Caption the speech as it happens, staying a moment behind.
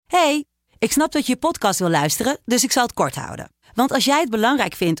Ik snap dat je podcast wil luisteren, dus ik zal het kort houden. Want als jij het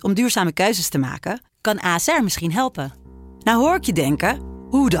belangrijk vindt om duurzame keuzes te maken, kan ASR misschien helpen. Nou hoor ik je denken,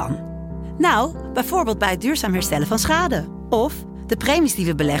 hoe dan? Nou, bijvoorbeeld bij het duurzaam herstellen van schade. Of de premies die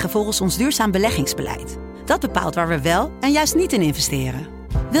we beleggen volgens ons duurzaam beleggingsbeleid. Dat bepaalt waar we wel en juist niet in investeren.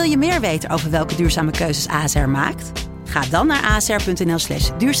 Wil je meer weten over welke duurzame keuzes ASR maakt? Ga dan naar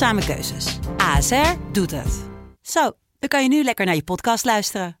asr.nl/duurzame keuzes. ASR doet het. Zo, dan kan je nu lekker naar je podcast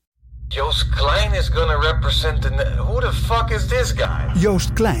luisteren. Joost Klein is gonna represent who the fuck is this guy?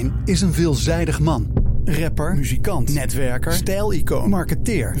 Joost Klein is een veelzijdig man. Rapper, muzikant, netwerker, stijlicoon,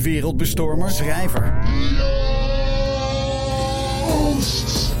 marketeer, wereldbestormer, schrijver.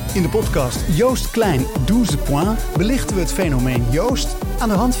 In de podcast Joost Klein 12 points belichten we het fenomeen Joost aan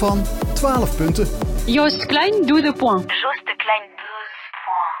de hand van 12 punten. Joost Klein 12 points. Joost Klein 12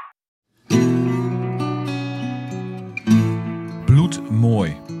 points.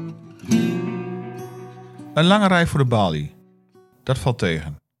 Bloedmooi. Een lange rij voor de balie. Dat valt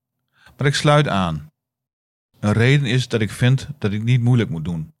tegen. Maar ik sluit aan. Een reden is dat ik vind dat ik niet moeilijk moet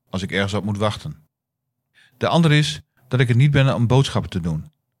doen als ik ergens op moet wachten. De andere is dat ik het niet ben om boodschappen te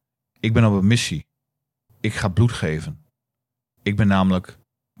doen. Ik ben op een missie. Ik ga bloed geven. Ik ben namelijk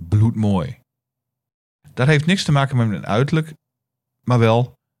bloedmooi. Dat heeft niks te maken met mijn uiterlijk, maar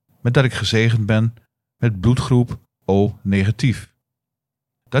wel met dat ik gezegend ben met bloedgroep O negatief.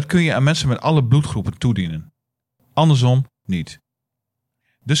 Dat kun je aan mensen met alle bloedgroepen toedienen. Andersom niet.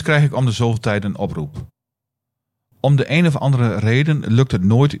 Dus krijg ik om de zoveel tijd een oproep. Om de een of andere reden lukt het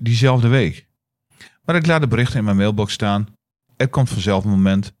nooit diezelfde week. Maar ik laat de berichten in mijn mailbox staan. Er komt vanzelf een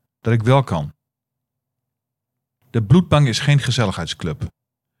moment dat ik wel kan. De bloedbank is geen gezelligheidsclub.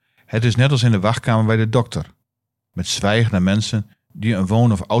 Het is net als in de wachtkamer bij de dokter. Met zwijgende mensen die een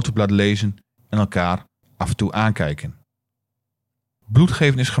woon- of autoblad lezen en elkaar af en toe aankijken. Bloed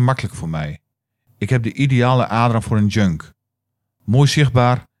geven is gemakkelijk voor mij. Ik heb de ideale aderen voor een junk. Mooi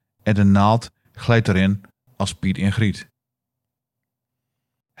zichtbaar en de naald glijdt erin als Piet in Griet.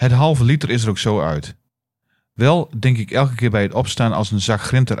 Het halve liter is er ook zo uit. Wel denk ik elke keer bij het opstaan als een zak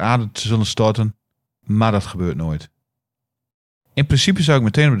grind ter aarde te zullen storten, maar dat gebeurt nooit. In principe zou ik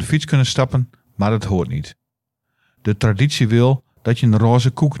meteen op de fiets kunnen stappen, maar dat hoort niet. De traditie wil dat je een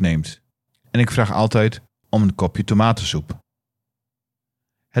roze koek neemt. En ik vraag altijd om een kopje tomatensoep.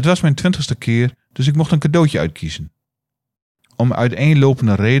 Het was mijn 20ste keer, dus ik mocht een cadeautje uitkiezen. Om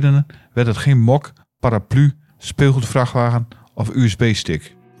uiteenlopende redenen werd het geen mok, paraplu, speelgoedvrachtwagen of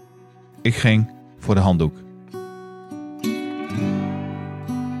USB-stick. Ik ging voor de handdoek.